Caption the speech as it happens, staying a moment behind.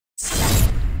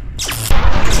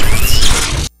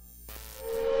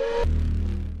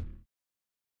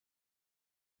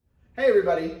Hey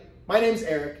everybody, my name's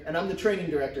Eric and I'm the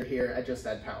training director here at Just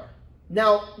Add Power.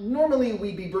 Now, normally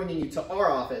we'd be bringing you to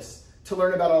our office to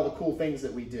learn about all the cool things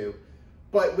that we do,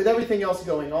 but with everything else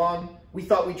going on, we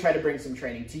thought we'd try to bring some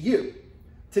training to you.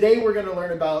 Today we're going to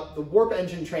learn about the warp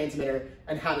engine transmitter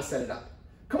and how to set it up.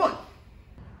 Come on!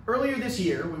 Earlier this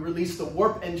year, we released the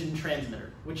warp engine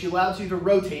transmitter, which allows you to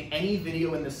rotate any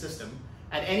video in the system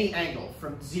at any angle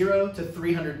from 0 to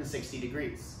 360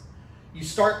 degrees. You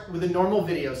start with a normal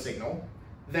video signal,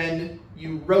 then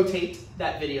you rotate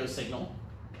that video signal,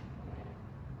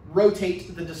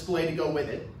 rotate the display to go with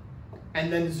it,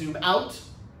 and then zoom out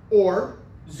or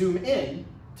zoom in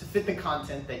to fit the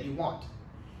content that you want.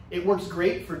 It works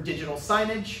great for digital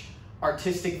signage,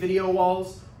 artistic video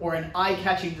walls, or an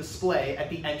eye-catching display at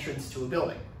the entrance to a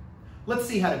building. Let's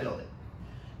see how to build it.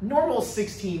 Normal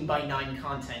 16:9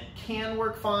 content can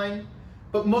work fine,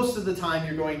 but most of the time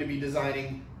you're going to be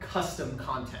designing custom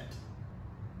content.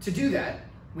 To do that,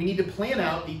 we need to plan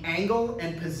out the angle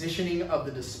and positioning of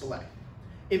the display.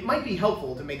 It might be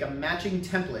helpful to make a matching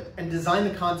template and design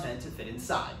the content to fit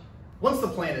inside. Once the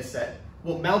plan is set,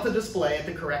 we'll mount the display at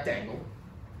the correct angle,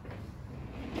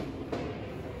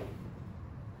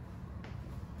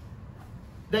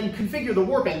 then configure the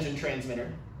warp engine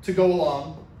transmitter to go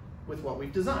along with what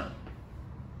we've designed.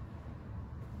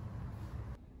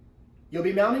 You'll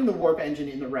be mounting the warp engine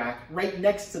in the rack right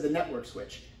next to the network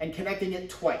switch and connecting it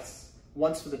twice,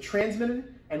 once for the transmitter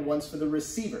and once for the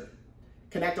receiver.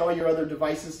 Connect all your other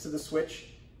devices to the switch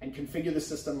and configure the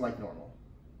system like normal.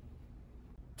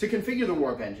 To configure the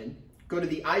warp engine, go to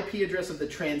the IP address of the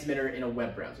transmitter in a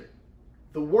web browser.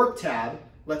 The warp tab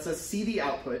lets us see the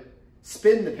output,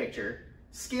 spin the picture,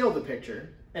 scale the picture,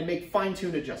 and make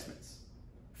fine-tuned adjustments.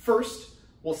 First,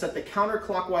 we'll set the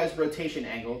counterclockwise rotation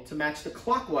angle to match the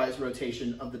clockwise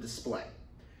rotation of the display.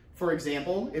 For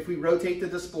example, if we rotate the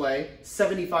display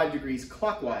 75 degrees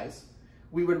clockwise,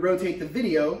 we would rotate the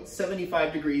video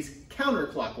 75 degrees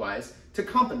counterclockwise to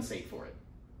compensate for it.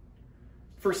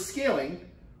 For scaling,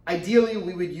 ideally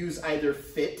we would use either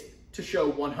fit to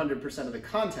show 100% of the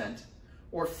content,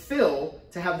 or fill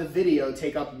to have the video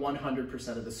take up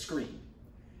 100% of the screen.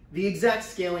 The exact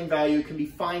scaling value can be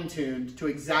fine-tuned to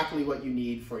exactly what you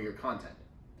need for your content.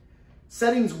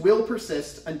 Settings will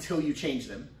persist until you change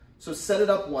them, so set it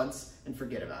up once and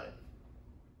forget about it.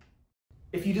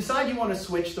 If you decide you want to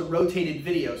switch the rotated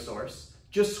video source,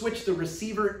 just switch the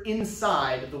receiver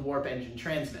inside the warp engine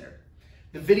transmitter.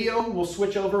 The video will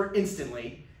switch over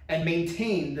instantly and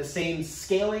maintain the same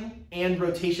scaling and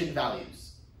rotation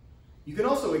values. You can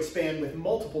also expand with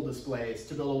multiple displays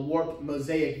to build a warp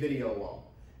mosaic video wall.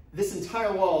 This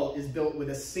entire wall is built with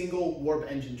a single warp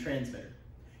engine transmitter.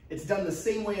 It's done the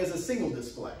same way as a single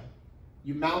display.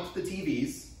 You mount the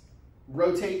TVs,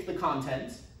 rotate the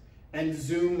content, and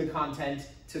zoom the content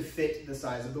to fit the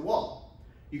size of the wall.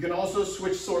 You can also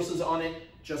switch sources on it,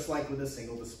 just like with a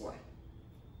single display.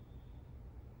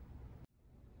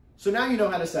 So now you know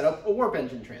how to set up a warp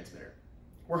engine transmitter.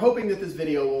 We're hoping that this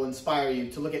video will inspire you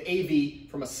to look at AV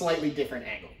from a slightly different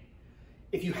angle.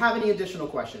 If you have any additional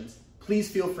questions,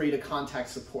 please feel free to contact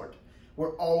support.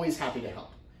 We're always happy to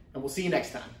help, and we'll see you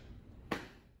next time.